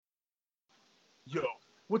Yo,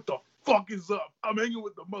 what the fuck is up? I'm hanging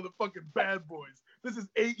with the motherfucking bad boys. This is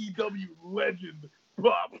AEW legend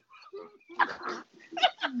Pop.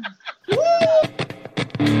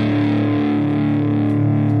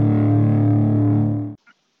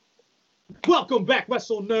 Welcome back,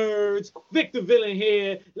 Wrestle Nerds. Victor Villain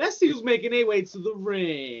here. Let's see who's making their way to the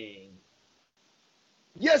ring.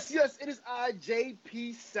 Yes, it is I,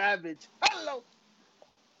 JP Savage. Hello.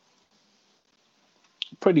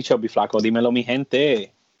 Pretty chubby flaco. Dímelo, mi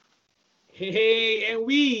gente. Hey, and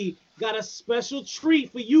we got a special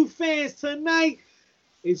treat for you fans tonight.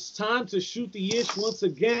 It's time to shoot the ish once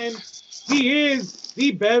again. He is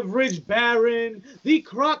the beverage baron, the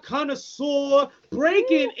crock connoisseur,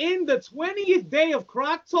 breaking in the 20th day of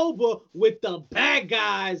Croctober with the bad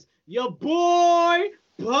guys. Your boy,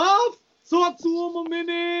 Puff. Talk to him a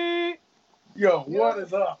minute. Yo, what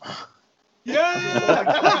is up? Yeah. What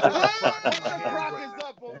the crock is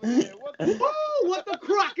up over there? What the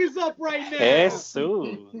crock is up right now? Jesus.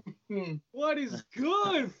 What is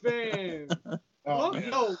good, fam? Oh,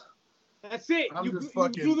 Yo, that's it. I'm You just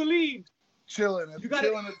fucking do the lead. chilling at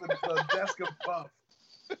the desk of Puff.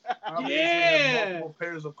 Obviously, I have multiple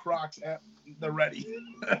pairs of Crocs at the ready.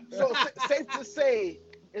 So safe to say,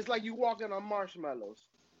 it's like you walking on marshmallows.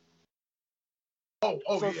 So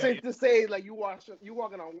yeah. Safe to say, like you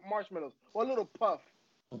walking on marshmallows. Or a little Puff.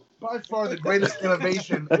 By far the greatest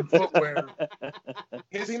innovation in footwear.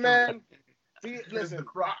 See, man. Is Listen. the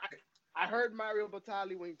Croc. I heard Mario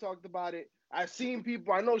Batali when he talked about it. I've seen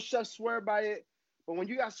people. I know chefs swear by it, but when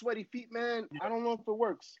you got sweaty feet, man, I don't know if it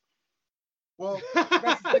works. Well,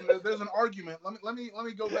 that's the thing. There's an argument. Let me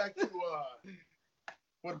go back to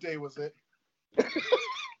what day was it?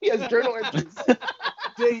 He has journal entries.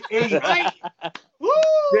 Day 8. Right? Woo!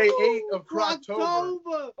 Day 8 of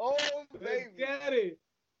Croctober. Oh, baby. Get it.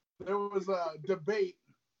 There was a debate: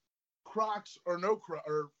 Crocs or no Crocs,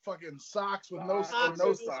 or fucking socks with no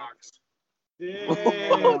socks. Yeah.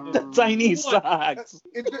 The tiny socks.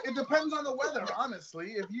 It depends on the weather,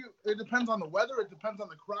 honestly. It depends on the weather. It depends on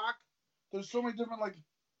the Croc. There's so many different, like,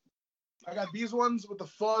 I got these ones with the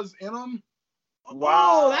fuzz in them.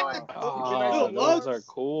 Wow. Those are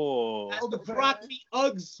cool. That's the Croc Me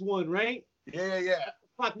Uggs one, right? Yeah.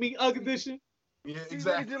 Croc Me Ugg edition. Yeah, See,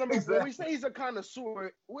 exactly. ladies and gentlemen, when we say he's a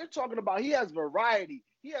connoisseur, we're talking about he has variety.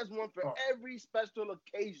 He has one for every special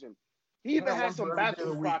occasion. He even has some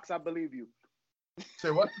bathroom Crocs, I believe you.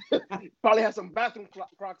 Say what? Probably has some bathroom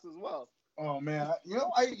Crocs as well. Oh man,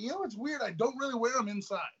 it's weird. I don't really wear them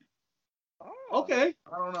inside. Oh. Okay.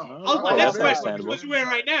 I don't know. My next question: understandable. what you wearing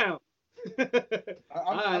right now?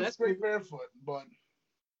 I'm straight barefoot, but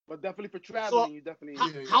definitely for traveling, So, you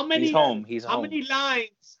definitely. How many? He's home.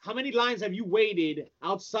 How many lines have you waited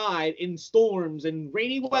outside in storms and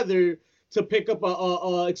rainy weather to pick up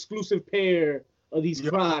a exclusive pair of these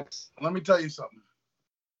Crocs? Let me tell you something.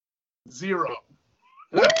 0.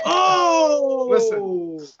 Oh,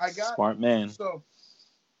 listen, I got smart man. So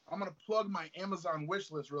I'm gonna plug my Amazon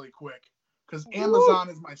wish list really quick because Amazon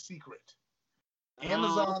is my secret.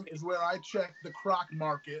 Amazon is where I check the Croc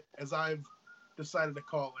market, as I've decided to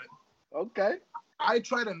call it. Okay. I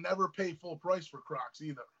try to never pay full price for Crocs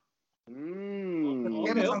either.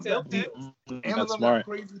 Amazon's got deals. Amazon's got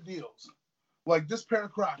crazy deals. Like this pair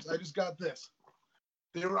of Crocs, I just got this.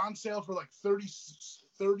 They were on sale for like $33,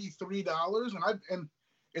 and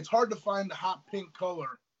it's hard to find the hot pink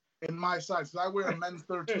color in my size. I wear a men's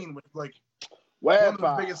 13, which is like one of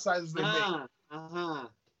the biggest sizes they make.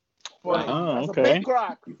 But that's a big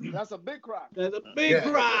Croc. That's a big Croc. That's a big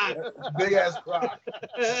Croc. Big ass Croc.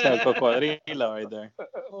 It's a cocodrilo right there.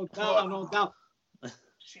 No doubt.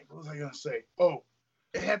 Shit, what was I gonna say? Oh,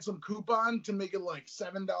 it had some coupon to make it like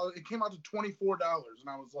 $7. It came out to $24, and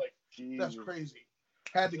I was like, that's crazy.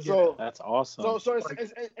 Had to get it. That's awesome. So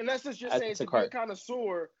it's and that's just saying to be a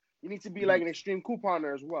connoisseur, you need to be like an extreme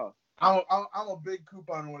couponer as well. I'm a big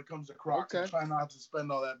couponer when it comes to Crocs. Okay. I try not to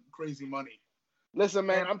spend all that crazy money. Listen,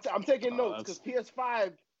 man, I'm taking notes because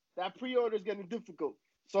PS5, that pre-order is getting difficult.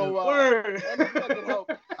 So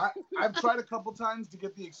I've tried a couple times to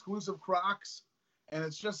get the exclusive Crocs, and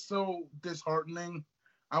it's just so disheartening.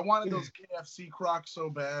 I wanted those KFC Crocs so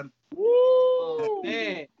bad. Woo!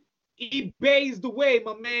 Man, eBay's the way,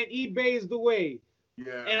 my man. eBay's the way.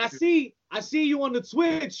 Yeah. And I see you on the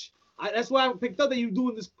Twitch. That's why I picked up that you're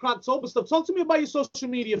doing this Croctober stuff. Talk to me about your social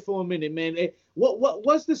media for a minute, man.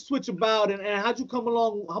 What's this Twitch about, and how'd you come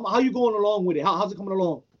along? How you going along with it? How's it coming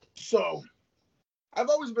along? So, I've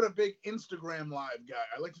always been a big Instagram live guy.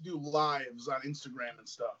 I like to do lives on Instagram and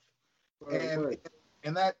stuff.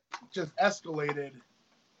 And that just escalated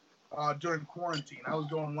during quarantine. I was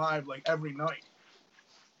going live like every night.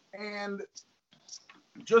 And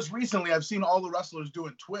just recently, I've seen all the wrestlers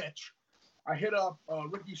doing Twitch. I hit up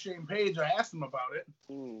Ricky Shane Page. I asked him about it.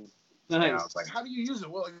 Nice. And I was like, how do you use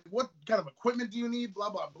it? Well, like, what kind of equipment do you need? Blah,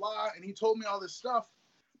 blah, blah. And he told me all this stuff.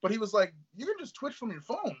 But he was like, you can just Twitch from your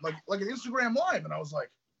phone, like an Instagram Live. And I was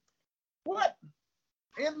like, what?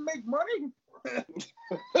 And make money? Instagram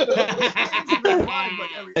Live,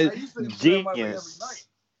 I used to Instagram Live every night.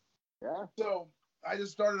 Yeah. So I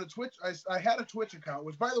just started a Twitch. I had a Twitch account,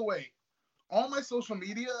 which, by the way, all my social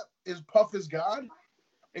media is Puff is God,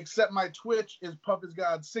 except my Twitch is Puff is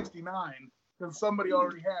God 69, because somebody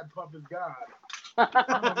already had Puff is God. I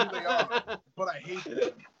don't know who they are, but I hate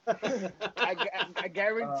them. I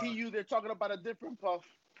guarantee you they're talking about a different Puff.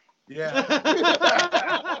 Yeah.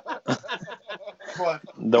 But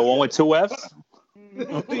the one with 2 F's? The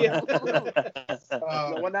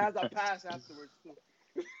one that has a pass afterwards too.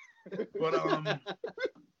 But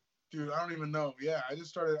dude, I don't even know. Yeah, I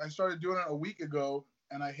started doing it a week ago,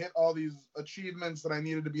 and I hit all these achievements that I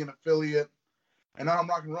needed to be an affiliate, and now I'm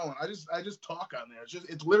rock and rolling. I just talk on there.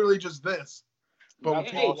 It's literally just this, but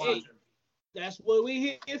with people watching. That's what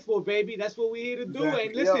we're here for, baby. That's what we're here to do. Exactly.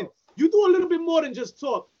 And listen, you do a little bit more than just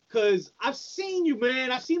talk, because I've seen you,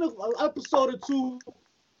 man. I've seen an episode or two.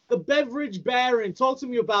 The Beverage Baron. Talk to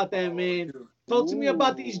me about that, man. Dude. Talk to me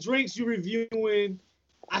about these drinks you're reviewing.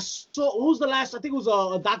 I saw, who was the last? I think it was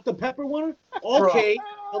a Dr. Pepper one. Okay.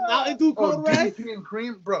 A Mountain Dew Code Red. DP and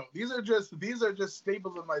cream, bro. These are just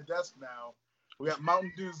staples on my desk now. We got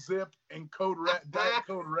Mountain Dew Zip and Code Red, Diet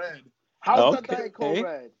Code Red. How's that Diet Code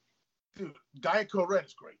Red? Dude, Diet Code Red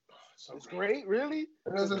is great. So it's great, really?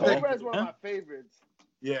 Code Red is one of my favorites.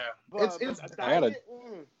 Yeah, but it's not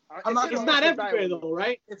everywhere though,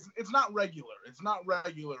 right? It's not regular. It's not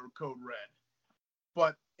regular Code Red.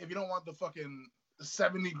 But if you don't want the fucking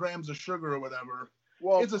 70 grams of sugar or whatever,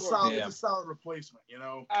 it's a solid replacement, you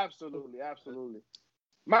know? Absolutely.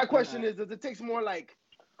 My question is, does it taste more like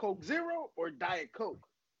Coke Zero or Diet Coke?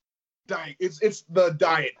 It's the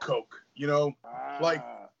Diet Coke, you know? Like,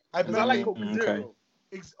 I like Coke Zero.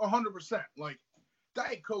 It's 100%. Like,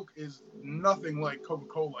 Diet Coke is nothing like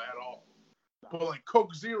Coca-Cola at all. But like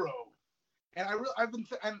Coke Zero, and I've been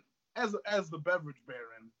as the beverage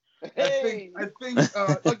baron, I think like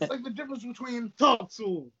the difference between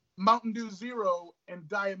Mountain Dew Zero and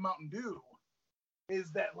Diet Mountain Dew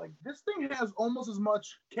is that like this thing has almost as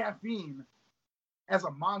much caffeine as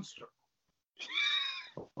a Monster.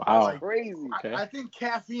 Wow, like, crazy. I think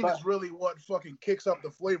caffeine is really what fucking kicks up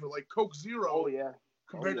the flavor. Like Coke Zero,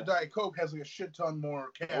 compared to Diet Coke, has like a shit ton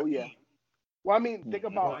more caffeine. Oh yeah. Well, I mean, think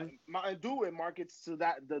about Mountain Dew. It markets to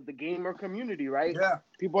that the gamer community, right? Yeah.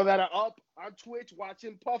 People that are up on Twitch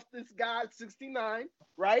watching Puff this guy 69,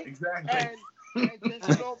 right? Exactly. And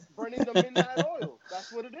just burning the midnight oil.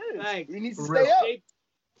 That's what it is. Thanks. We need to stay up.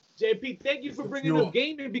 JP, thank you for bringing up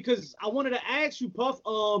gaming, because I wanted to ask you, Puff.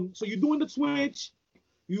 So you're doing the Twitch,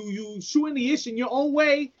 you shooting the ish in your own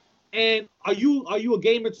way, and are you a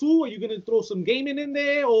gamer too? Are you gonna throw some gaming in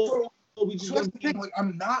there, or we just? So that's the thing. Like,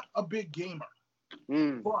 I'm not a big gamer,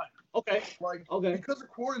 but because of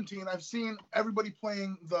quarantine, I've seen everybody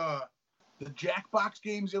playing the Jackbox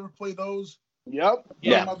games. You ever play those? Yep.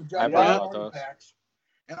 Yeah. I played about those. Packs.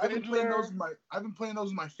 And I've been playing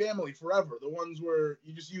those in my family forever. The ones where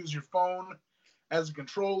you just use your phone as a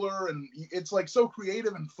controller, and it's like so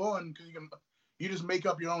creative and fun because you just make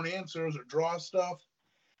up your own answers or draw stuff.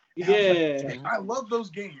 And I love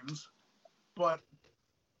those games, but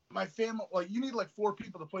my family, like, you need like 4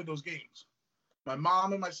 people to play those games. My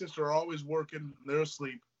mom and my sister are always working; they're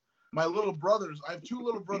asleep. My little brothers, I have 2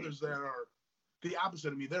 little brothers that are the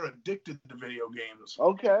opposite of me. They're addicted to video games.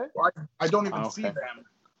 Okay. I don't even see them,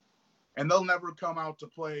 and they'll never come out to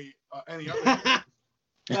play any other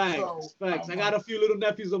game. Thanks. I got a few little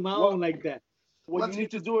nephews of my own like that. What you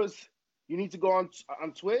need to do is you need to go on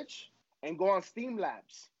Twitch and go on Steam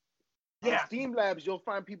Labs. Yeah. On Steam Labs, you'll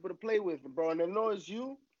find people to play with, bro. And they know it's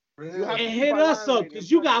you. Really? And hit us up,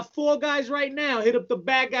 because you got 4 guys right now. Hit up the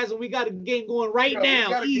bad guys, and we got a game going right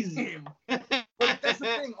now. Easy. But that's the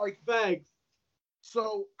thing. Like, thanks.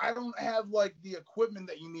 So I don't have like the equipment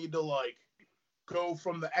that you need to like go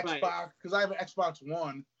from the Xbox, because I have an Xbox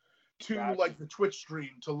One, to like the Twitch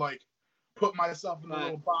stream to like put myself in the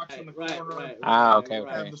little box in the corner. Okay.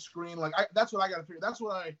 Have the screen. Like that's what I got to figure. That's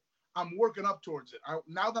what I'm working up towards it.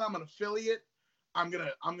 Now that I'm an affiliate, I'm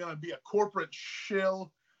gonna be a corporate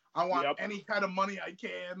shill. I want any kind of money I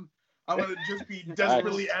can. I'm gonna just be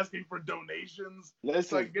desperately asking for donations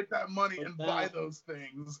so I can get that money and buy those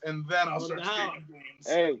things, and then I'll start streaming games.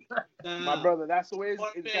 Hey, my brother, that's the way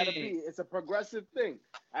it's gotta be. It's a progressive thing.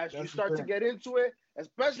 As you start to get into it,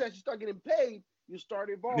 especially as you start getting paid, you start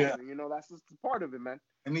evolving. Yeah. You know, that's just part of it, man.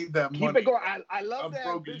 I need that Keep money. it going. I love I'm the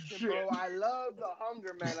broke as ambition, shit. bro. I love the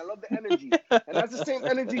hunger, man. I love the energy. And that's the same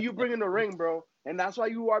energy you bring in the ring, bro. And that's why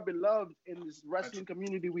you are beloved in this wrestling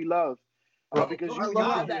community we love. Bro, Because I you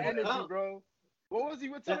love have to that hear energy, that. bro. What was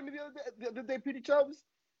you were telling me the other day, Petey Chubbs?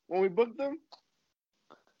 When we booked them?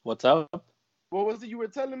 What's up? What was it you were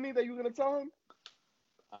telling me that you were gonna tell him?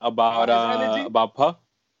 About his energy? about Puff?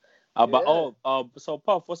 About Yeah. so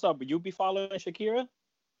Puff, what's up? You be following Shakira?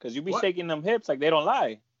 Cause you be What? shaking them hips like they don't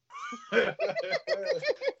lie.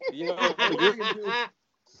 You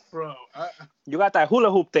Bro, you got that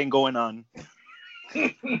hula hoop thing going on.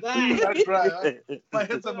 that's right. My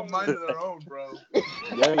hips have a mind of their own, bro.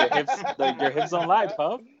 Yeah, your hips don't lie,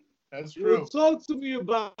 Puff. That's You true. talk to me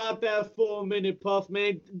about that for a minute, Puff,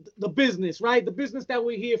 man. The business, right? The business that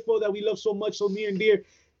we're here for, that we love so much, so near and dear.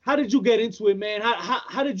 How did you get into it, man?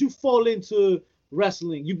 How did you fall into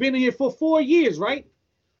wrestling? You've been here for 4 years, right?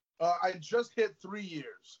 I just hit 3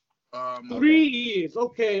 years. 3 years.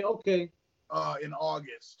 Okay. In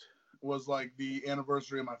August was like the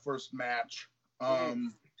anniversary of my first match.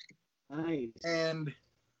 Nice. And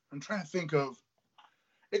I'm trying to think of,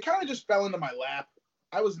 it kind of just fell into my lap.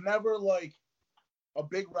 I was never like a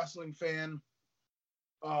big wrestling fan.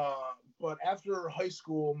 But after high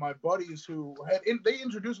school, my buddies they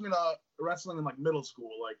introduced me to wrestling in like middle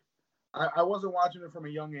school. Like I wasn't watching it from a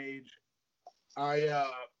young age. I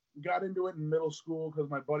got into it in middle school because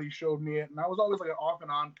my buddy showed me it, and I was always like an off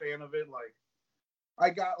and on fan of it. Like I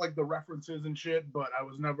got like the references and shit, but I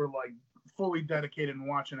was never like fully dedicated and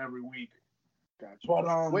watching every week. Gotcha.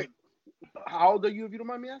 But wait, how old are you, if you don't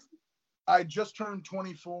mind me asking? I just turned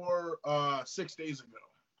 24 6 days ago.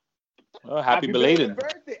 Oh, happy belated.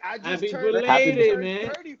 Birthday. I just Happy turned belated,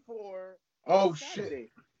 man. 34. Oh Saturday.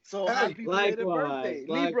 shit. So Hey, happy belated birthday.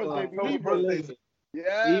 Libras, baby. Libras.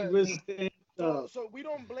 Yeah. Libras stand up. So we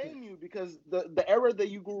don't blame you, because the era that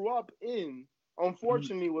you grew up in,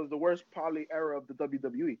 unfortunately, was the worst probably era of the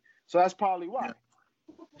WWE. So that's probably why.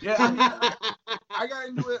 Yeah, I mean, I got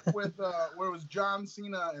into it with where it was John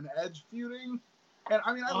Cena and Edge feuding, and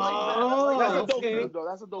I mean, I like that. I like That's that. a dope okay. feud, though.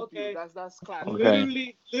 That's a dope feud. That's classic.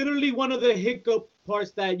 Okay. Literally one of the hiccup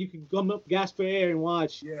parts that you can come up, gasp for air, and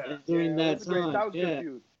watch Yeah. during that was time. great. That was a good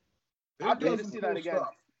feud. I'd pay to see that again.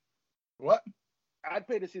 What? I'd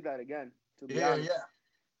pay to see that again. To be Yeah, honest. yeah.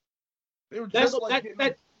 They were That's just like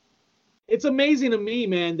that. It's amazing to me,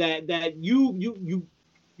 man, that you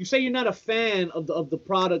say you're not a fan of the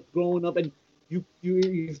product growing up, and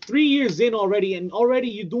you're 3 years in already, and already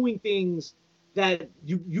you're doing things that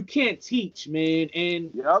you can't teach, man. And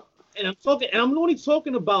Yep. and I'm only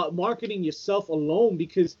talking about marketing yourself alone,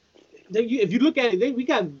 because if you look at it, we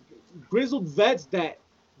got grizzled vets that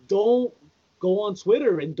don't go on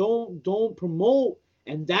Twitter and don't promote,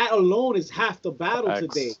 and that alone is half the battle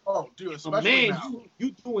today. Oh, dude, especially now.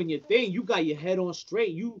 You doing your thing. You got your head on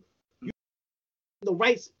straight. You the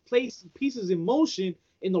right place, pieces in motion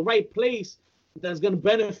in the right place that's gonna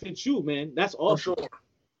benefit you, man. That's awesome. For sure.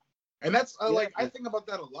 And that's I think about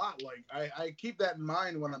that a lot. Like I keep that in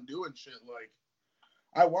mind when I'm doing shit. Like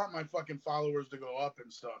I want my fucking followers to go up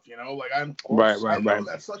and stuff, you know? Like I'm Right.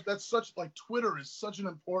 That's such like Twitter is such an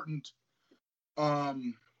important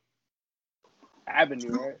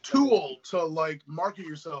avenue, right? tool to like market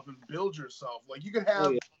yourself and build yourself. Like you could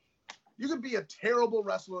have you could be a terrible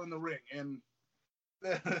wrestler in the ring, and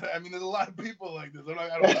I mean, there's a lot of people like this. I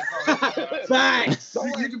don't want to call it. Facts.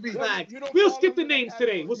 You could be. Facts. We'll skip the names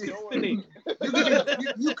today. We'll skip the names.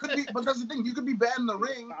 You could be, but that's the thing. You could be bad in the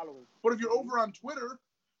ring, but if you're over on Twitter,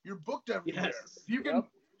 you're booked everywhere. Yes.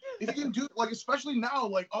 If you can do like, especially now,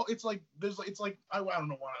 like it's like I don't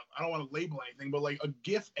want to label anything, but like a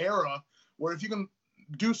GIF era where if you can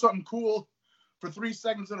do something cool for 3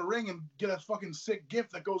 seconds in a ring and get a fucking sick GIF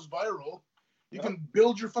that goes viral, you can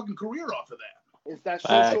build your fucking career off of that. It's that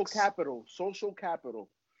social capital. Social capital.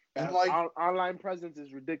 And like online presence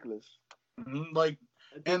is ridiculous. Like,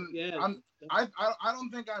 and I don't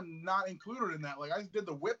think I'm not included in that. Like I did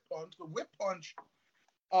the whip punch. The whip punch.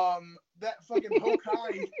 That fucking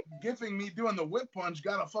Hokai gifting me doing the whip punch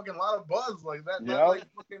got a fucking lot of buzz. Like that like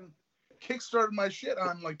fucking kickstarted my shit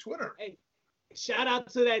on like Twitter. Hey, shout out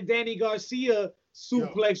to that Danny Garcia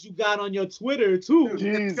suplex you got on your Twitter too.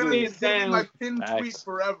 Dude, it's gonna be my pinned tweet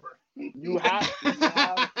forever. You have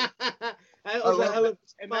that was a hell of a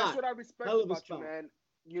spot. And that's what I respect about you, man.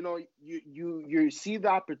 You know, you see the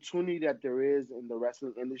opportunity that there is in the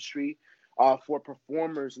wrestling industry for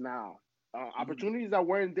performers now. Opportunities that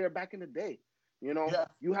weren't there back in the day. You know,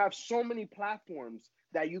 you have so many platforms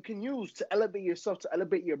that you can use to elevate yourself, to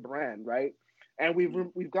elevate your brand, right? And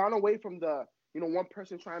we've gone away from the, one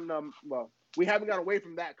person trying to, We haven't got away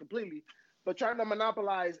from that completely, but trying to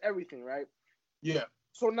monopolize everything, right? Yeah.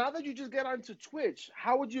 So now that you just get onto Twitch,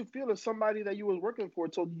 how would you feel if somebody that you was working for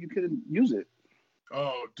told you couldn't use it?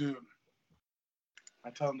 Oh, dude. I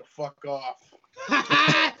tell them to fuck off.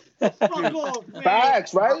 Fuck off, man.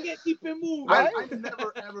 Facts, right? Can't keep it moving. I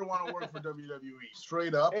never ever want to work for WWE.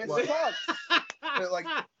 Straight up. It like, sucks. like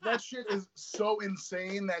that shit is so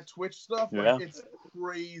insane. That Twitch stuff, like it's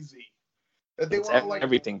crazy. That they want like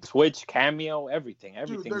everything. Twitch, Cameo, everything.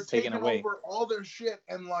 Everything's dude, they're taken away. Over all their shit,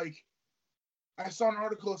 and like I saw an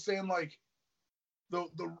article saying like the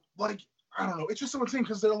like I don't know. It's just so insane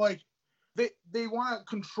because they're like they want to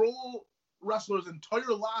control wrestlers'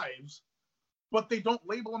 entire lives, but they don't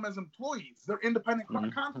label them as employees. They're independent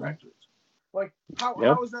contractors. Like, how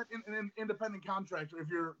is that an independent contractor if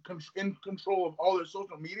you're in control of all their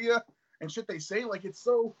social media and shit they say? Like, it's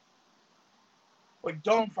so, like,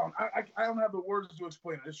 dumbfounded. I don't have the words to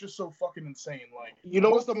explain it. It's just so fucking insane. Like, you know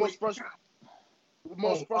what's the most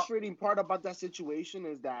frustrating part about that situation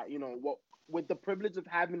is that, you know, with the privilege of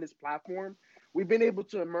having this platform, we've been able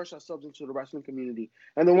to immerse ourselves into the wrestling community.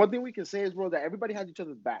 And the one thing we can say is, bro, that everybody has each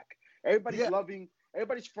other's back. Everybody's loving.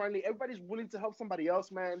 Everybody's friendly. Everybody's willing to help somebody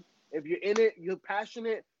else, man. If you're in it, you're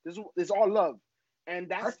passionate. There's all love. And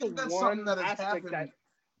that's something that has happened.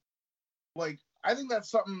 Like, I think that's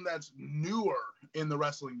something that's newer in the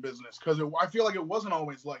wrestling business because I feel like it wasn't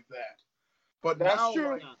always like that. But that's now,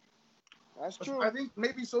 true. Like, that's true. I think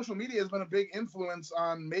maybe social media has been a big influence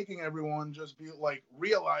on making everyone just be like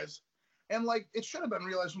realize, and like it should have been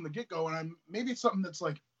realized from the get-go. And maybe it's something that's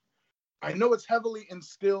like, I know it's heavily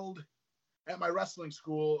instilled at my wrestling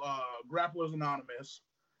school, Grapplers Anonymous.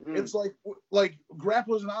 It's like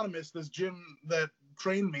Grapplers Anonymous, this gym that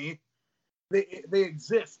trained me, they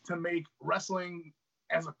exist to make wrestling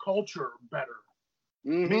as a culture better.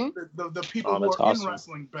 Make the people who are in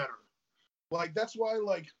wrestling better. Like, that's why,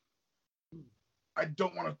 like, I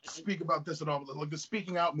don't want to speak about this at all, but like the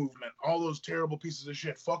speaking out movement, all those terrible pieces of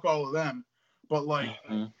shit, fuck all of them. But like,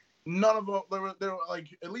 none of them, they were like,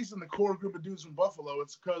 at least in the core group of dudes from Buffalo,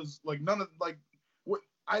 it's because like none of like what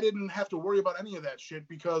I didn't have to worry about any of that shit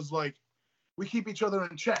because like we keep each other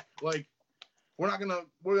in check. Like we're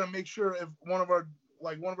gonna make sure if one of our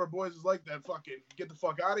boys is like that, fucking get the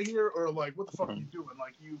fuck out of here, or like what the fuck are you doing?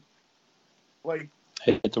 Like you like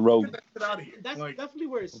hit the road. Get out of here. That's like, definitely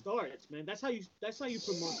where it starts, man. That's how you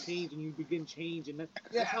promote change and you begin change, and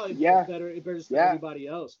that's how it better to everybody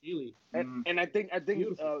else, really. And I think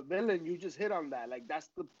Villain, you just hit on that. Like that's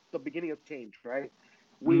the beginning of change, right?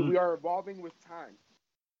 We are evolving with time,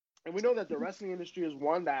 and we know that the wrestling industry is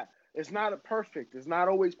one that it's not perfect. It's not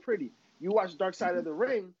always pretty. You watch Dark Side of the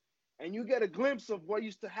Ring, and you get a glimpse of what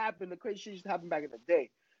used to happen, the crazy shit used to happen back in the day.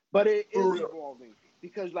 But it is evolving.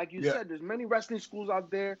 Because like you said, there's many wrestling schools out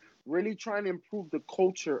there really trying to improve the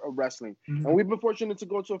culture of wrestling. And we've been fortunate to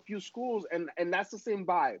go to a few schools, and that's the same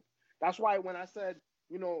vibe. That's why when I said,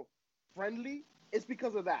 you know, friendly, it's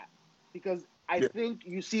because of that. Because I think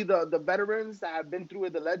you see the veterans that have been through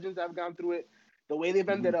it, the legends that have gone through it, the way they've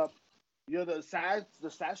ended up, you know, the sad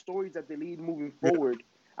stories that they lead moving forward.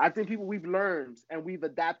 I think we've learned and we've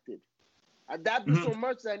adapted so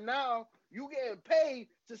much that now you getting paid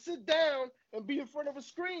to sit down and be in front of a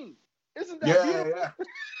screen. Isn't that beautiful?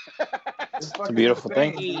 Yeah. It's a beautiful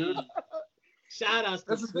thing. Dude. Shout out.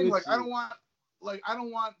 That's the thing. Like, I don't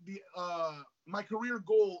want the my career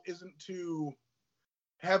goal isn't to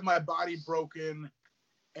have my body broken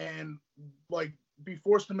and like be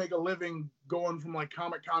forced to make a living going from like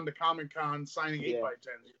Comic-Con to Comic-Con signing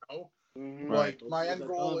 8x10s, you know? Like my end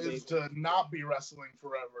goal is to not be wrestling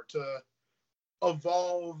forever, to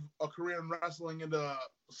evolve a career in wrestling into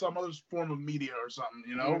some other form of media or something,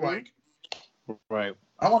 you know? Like,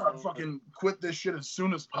 I want to fucking quit this shit as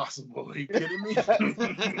soon as possible. Are you kidding me?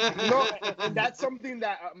 And that's something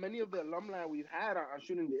that many of the alumni we've had on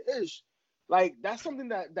Shooting the Ish, like, that's something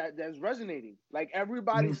that's resonating. Like,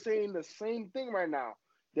 everybody's saying the same thing right now.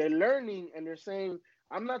 They're learning and they're saying,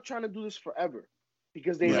 I'm not trying to do this forever,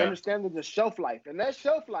 because they understand that the shelf life, and that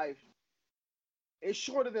shelf life is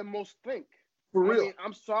shorter than most think. For real. I mean,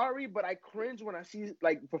 I'm sorry, but I cringe when I see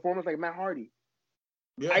like performers like Matt Hardy.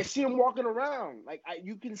 Yeah. I see him walking around. Like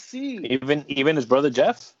you can see. Even his brother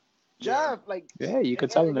Jeff. Like you could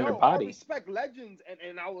tell in their body. I respect legends,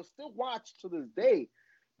 and I will still watch to this day,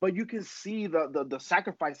 but you can see the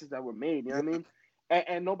sacrifices that were made. You know what I mean?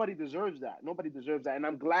 And nobody deserves that. Nobody deserves that. And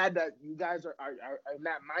I'm glad that you guys are in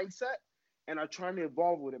that mindset and are trying to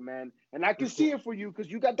evolve with it, man. And I can see it for you because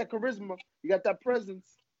you got that charisma, you got that presence.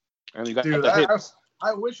 And you got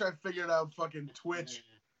I wish I figured out fucking Twitch.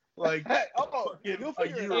 Like, you'll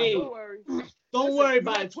figure it out. Don't worry. Don't worry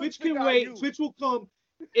about it. Twitch can wait. Twitch will come.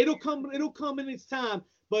 It'll come in its time.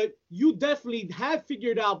 But you definitely have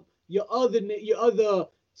figured out your other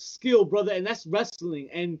skill, brother, and that's wrestling.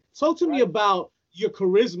 And talk to me about your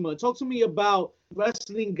charisma. Talk to me about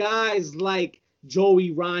wrestling guys like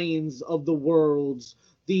Joey Ryans of the worlds,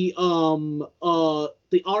 the Orange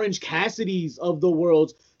Cassidys of the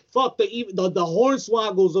worlds, the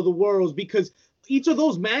Hornswoggles of the worlds, because each of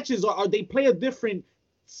those matches they play a different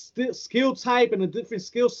skill type and a different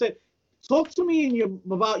skill set. Talk to me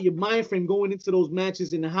about your mind frame going into those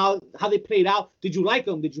matches and how they played out. Did you like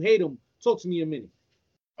them? Did you hate them? Talk to me a minute.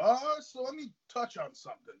 So let me touch on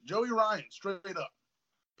something. Joey Ryan, straight up,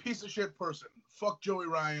 piece of shit person. Fuck Joey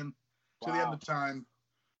Ryan to the end of time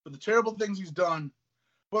for the terrible things he's done.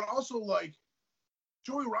 But also, like,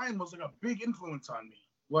 Joey Ryan was like a big influence on me.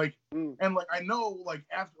 Like, and like I know, like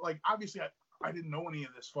after, like obviously I didn't know any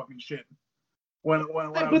of this fucking shit when I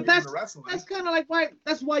was into wrestling. That's kind of like why.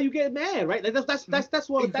 That's why you get mad, right? Like that's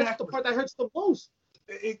what exactly. That's the part that hurts the most.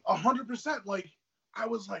 100%. Like I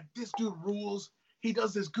was like, this dude rules. He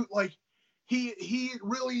does this good. Like he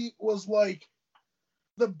really was like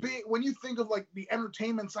the big. When you think of like the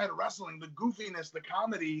entertainment side of wrestling, the goofiness, the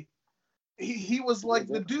comedy, he was like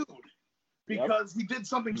the dude. Because he did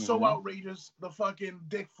something so outrageous, the fucking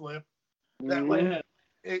dick flip, that like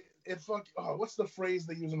it fucked. Oh, what's the phrase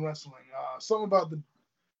they use in wrestling? Something about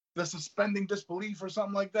the suspending disbelief or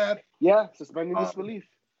something like that. Yeah, suspending disbelief,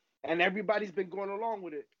 and everybody's been going along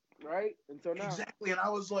with it, right? Until now. Exactly, and I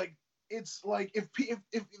was like, it's like if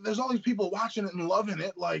there's all these people watching it and loving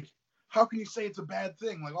it, like how can you say it's a bad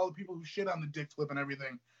thing? Like all the people who shit on the dick flip and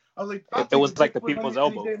everything. I was like, it was like the people's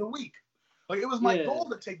elbow. Any day of the week. Like it was my goal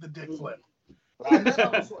to take the dick flip. And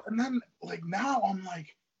then, like, now I'm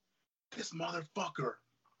like, this motherfucker,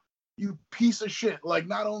 you piece of shit. Like,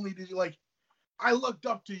 not only did you, like, I looked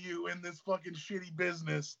up to you in this fucking shitty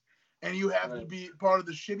business, and you have to be part of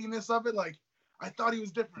the shittiness of it. Like, I thought he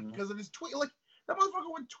was different because of his tweet. Like, that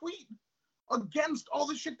motherfucker would tweet against all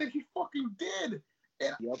the shit that he fucking did.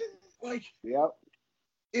 And,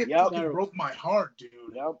 it fucking broke my heart, dude.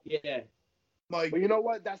 Yeah. Like, but you know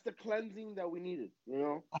what? That's the cleansing that we needed, you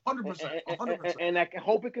know? 100%. 100%. And I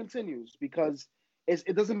hope it continues because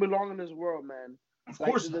it doesn't belong in this world, man. Of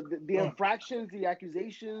course. The infractions, the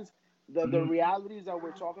accusations, the realities that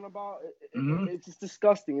we're talking about, it's just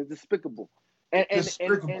disgusting. It's despicable. And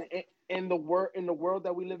in the world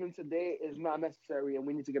that we live in today is not necessary, and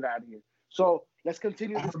we need to get out of here. So let's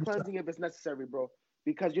continue this 100%. Cleansing if it's necessary, bro.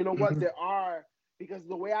 Because you know what? Because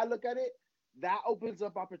the way I look at it, that opens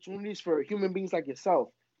up opportunities for human beings like yourself,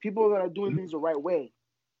 people that are doing things the right way,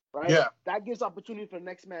 right? Yeah. That gives opportunity for the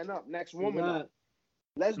next man up, next woman up.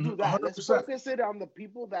 Let's do 100%. that. Let's focus it on the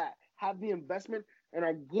people that have the investment and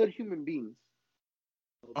are good human beings.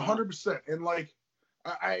 100%. And like,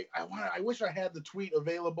 I wish I had the tweet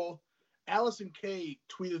available. Allison Kay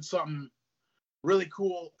tweeted something really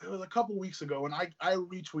cool. It was a couple weeks ago, and I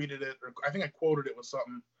retweeted it, or I think I quoted it with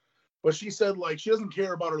something. But she said, like, she doesn't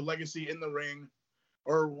care about her legacy in the ring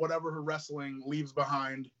or whatever her wrestling leaves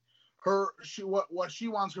behind. What she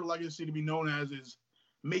wants her legacy to be known as is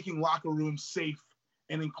making locker rooms safe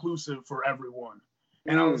and inclusive for everyone.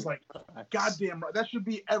 And I was like, goddamn right. That should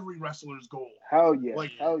be every wrestler's goal. Hell yeah.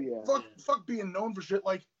 Like, hell yeah. Fuck being known for shit.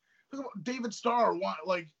 Like, David Starr,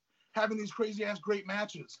 having these crazy-ass great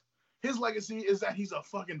matches. His legacy is that he's a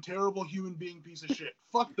fucking terrible human being piece of shit.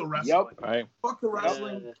 Fuck the wrestling. Yep. Right. Fuck the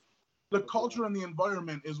wrestling. Yeah. The culture and the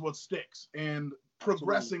environment is what sticks, and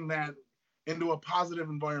progressing that into a positive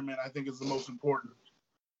environment, I think, is the most important.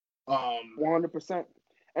 100%.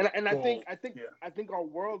 And I think our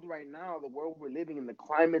world right now, the world we're living in, the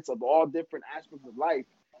climates of all different aspects of life,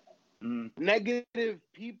 negative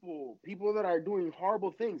people that are doing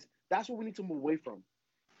horrible things. That's what we need to move away from.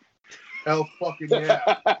 Hell fucking yeah.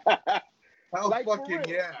 Hell fucking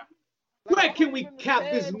yeah. Where can we cap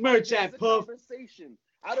this merch at, Puff?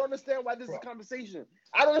 I don't understand why this is a conversation.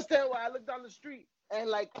 I don't understand why I look down the street and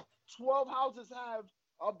like 12 houses have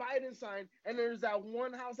a Biden sign and there's that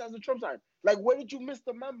one house that has a Trump sign. Like, where did you miss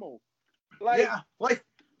the memo? Like, yeah, like,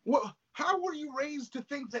 how were you raised to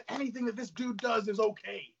think that anything that this dude does is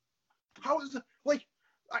okay? How is it? Like,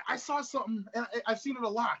 I saw something, and I've seen it a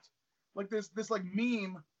lot. Like this like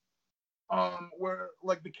meme, where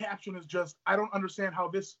like the caption is just, I don't understand how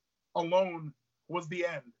this alone was the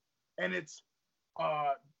end, and it's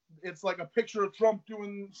like a picture of Trump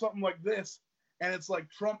doing something like this, and it's like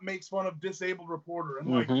Trump makes fun of disabled reporter, and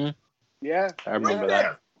like, yeah, I remember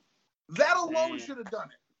that. That alone should have done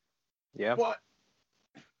it. Yeah, but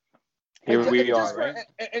Here we are, right?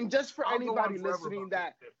 And just for anybody listening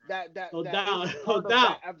that no that doubt, is no part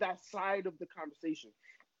doubt. of that side of the conversation,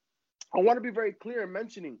 I want to be very clear in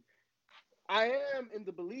mentioning, I am in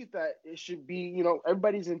the belief that it should be,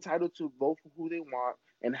 everybody's entitled to vote for who they want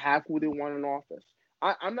and have who they want in office.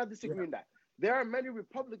 I'm not disagreeing that. There are many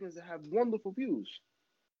Republicans that have wonderful views.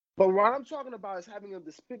 But what I'm talking about is having a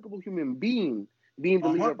despicable human being being the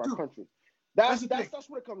leader of our country. That's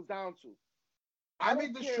what it comes down to. I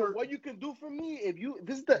don't care what you can do for me.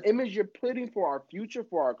 This is the image you're putting for our future,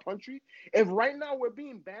 for our country. If right now we're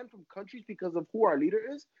being banned from countries because of who our leader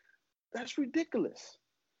is, that's ridiculous.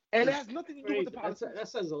 And it has nothing to do with the policies. That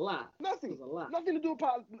says a lot. Nothing. Says a lot. Nothing to do with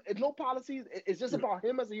no policies. It's just about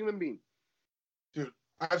him as a human being. Dude,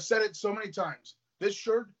 I've said it so many times. This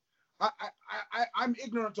shirt, I'm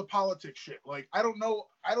ignorant to politics shit. Like, I don't know.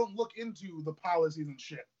 I don't look into the policies and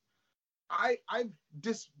shit. I've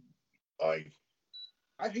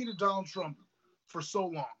hated Donald Trump for so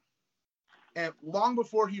long. And long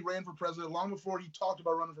before he ran for president, long before he talked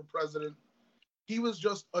about running for president, he was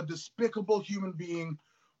just a despicable human being,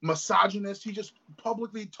 misogynist. He just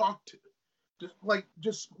publicly talked,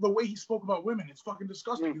 just the way he spoke about women. It's fucking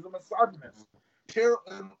disgusting. He's a misogynist.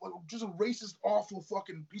 Just a racist, awful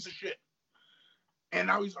fucking piece of shit. And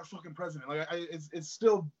now he's our fucking president. Like, it's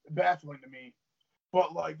still baffling to me.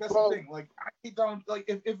 But like, that's the thing. Like, I hate Donald. Like,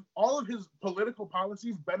 if all of his political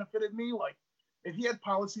policies benefited me, like, if he had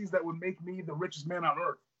policies that would make me the richest man on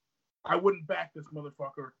earth, I wouldn't back this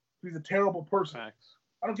motherfucker. He's a terrible person. Facts.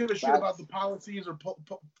 I don't give a shit about the policies or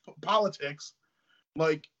politics.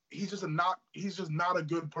 Like, he's just not a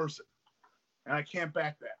good person, and I can't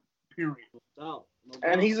back that. Period. No.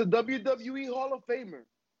 And he's a WWE Hall of Famer.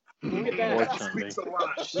 Look at that. That speaks a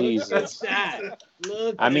lot. Jesus.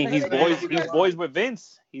 Look I mean, he's boys with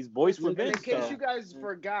Vince. He's boys with Vince. In case you guys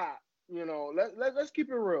forgot, let's keep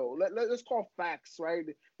it real. Let's call facts, right?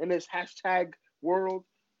 In this hashtag world,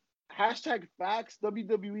 hashtag facts.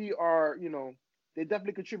 WWE are, they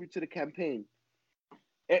definitely contribute to the campaign.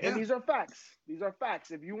 And these are facts. These are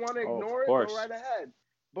facts. If you want to ignore it, go right ahead.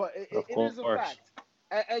 But it is a fact.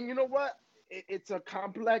 And you know what? It's a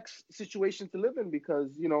complex situation to live in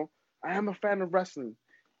because, I am a fan of wrestling.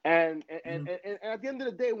 And at the end of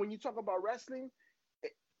the day, when you talk about wrestling,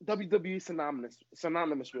 WWE is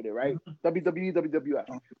synonymous with it, right? WWE,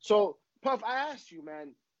 WWF. So, Puff, I asked you,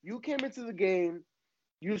 man, you came into the game.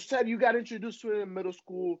 You said you got introduced to it in middle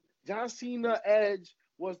school. John Cena, Edge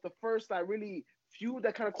was the first really feud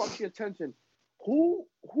that kind of caught your attention. Who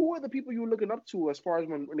are the people you were looking up to as far as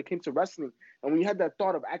when it came to wrestling and when you had that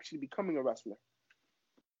thought of actually becoming a wrestler?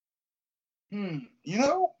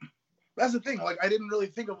 That's the thing. Like, I didn't really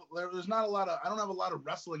think of, there's not a lot of, I don't have a lot of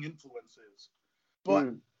wrestling influences.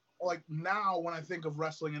 But like now when I think of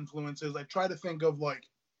wrestling influences, I try to think of like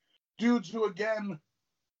dudes who, again,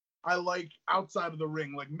 I like outside of the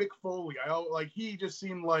ring, like Mick Foley. He just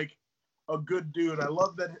seemed like a good dude. I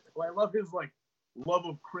love his like love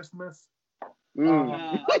of Christmas.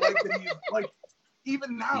 I like that he's like,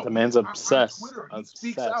 even now, the man's obsessed. On Twitter, he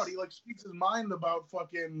speaks out. He speaks his mind about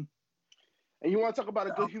fucking. And you want to talk about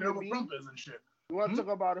a good human being? And shit. You want to talk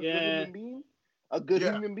about a good human being? A good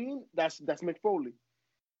human being? That's Mick Foley.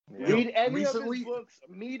 Yeah. Read any of his books.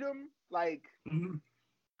 Meet him.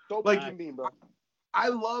 Dope human being, bro. I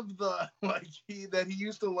love he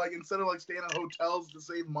used to instead of staying in hotels to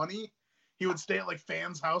save money, he would stay at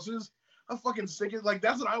fans' houses. I'm fucking sick of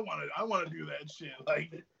that's what I wanted. I want to do that shit.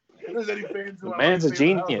 If there's any fans who the man's a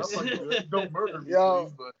genius. Don't murder me, yo,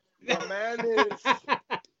 please, but the man is.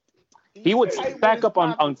 He would stack up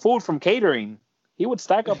on food from catering. He would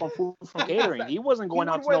stack up on food from catering. He wasn't going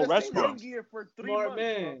out to no restaurant.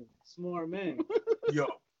 Smart man. Yo,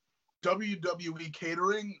 WWE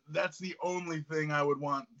catering, that's the only thing I would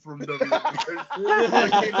want from WWE. I'm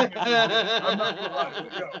not gonna lie.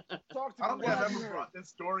 Yo, I don't think I've ever brought this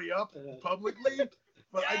story up publicly,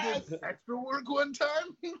 but I did extra work one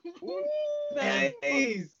time.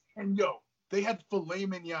 Nice. And yo, they had filet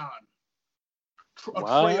mignon. A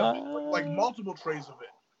tray of it, multiple trays of it.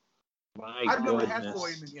 I've never had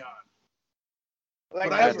filet mignon.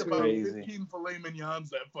 But I had about 15 filet mignons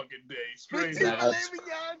that fucking day. Straight. 15 filet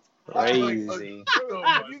mignons? Crazy.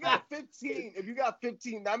 If you got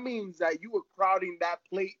 15, that means that you were crowding that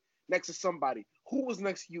plate next to somebody. Who was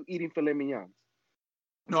next to you eating filet mignons?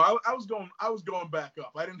 No, I was going back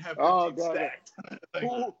up. I didn't have 15 stacked.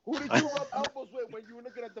 Who did you rub elbows with when you were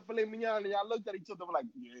looking at the filet mignon and y'all looked at each other like,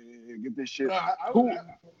 yeah, get this shit?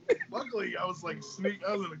 Luckily, I was I was in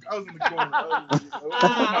the corner.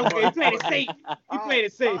 Okay, you played it safe. You played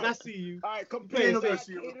it safe. I see you. All right, compare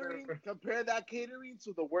that catering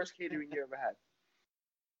to the worst catering you ever had.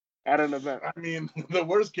 at an event. I mean, the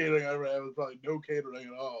worst catering I ever had was probably no catering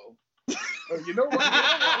at all. You know what?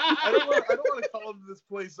 I don't want to call this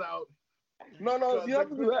place out. No, you have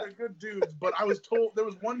to do that. They're good dudes, but I was told there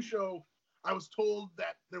was one show. I was told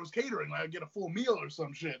that there was catering. Like I'd get a full meal or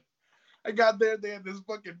some shit. I got there. They had this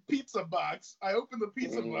fucking pizza box. I opened the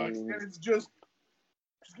pizza box, and it's just,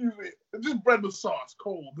 excuse me, it's just bread with sauce,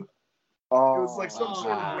 cold. Oh, it was like some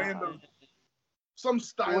sort of random, some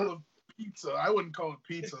style of pizza. I wouldn't call it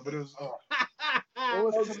pizza, but it was. It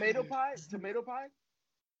was tomato pie. Tomato pie.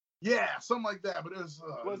 Yeah, something like that. But it was.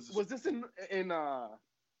 Was this in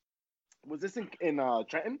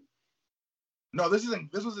Trenton? No, this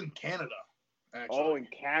was in Canada. Actually. Oh, in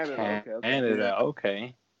Canada. Canada.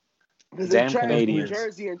 Okay. Damn Canadians. New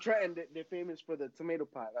Jersey and Trenton, they're famous for the tomato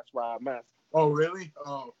pie. That's why I'm asking. Oh, really?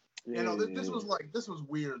 Oh, yeah, this was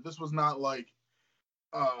weird. This was not like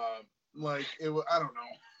it was. I don't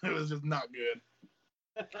know. It was just not good.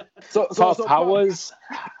 So how was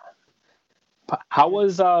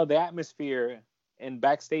the atmosphere and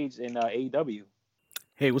backstage in AEW?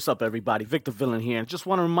 Hey, what's up, everybody? Victor Villain here, and just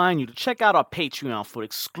want to remind you to check out our Patreon for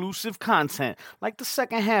exclusive content like the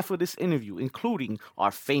second half of this interview, including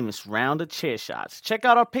our famous round of chair shots. Check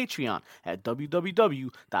out our Patreon at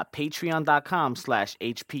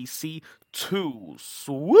www.patreon.com/HPC2.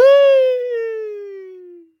 Sweet!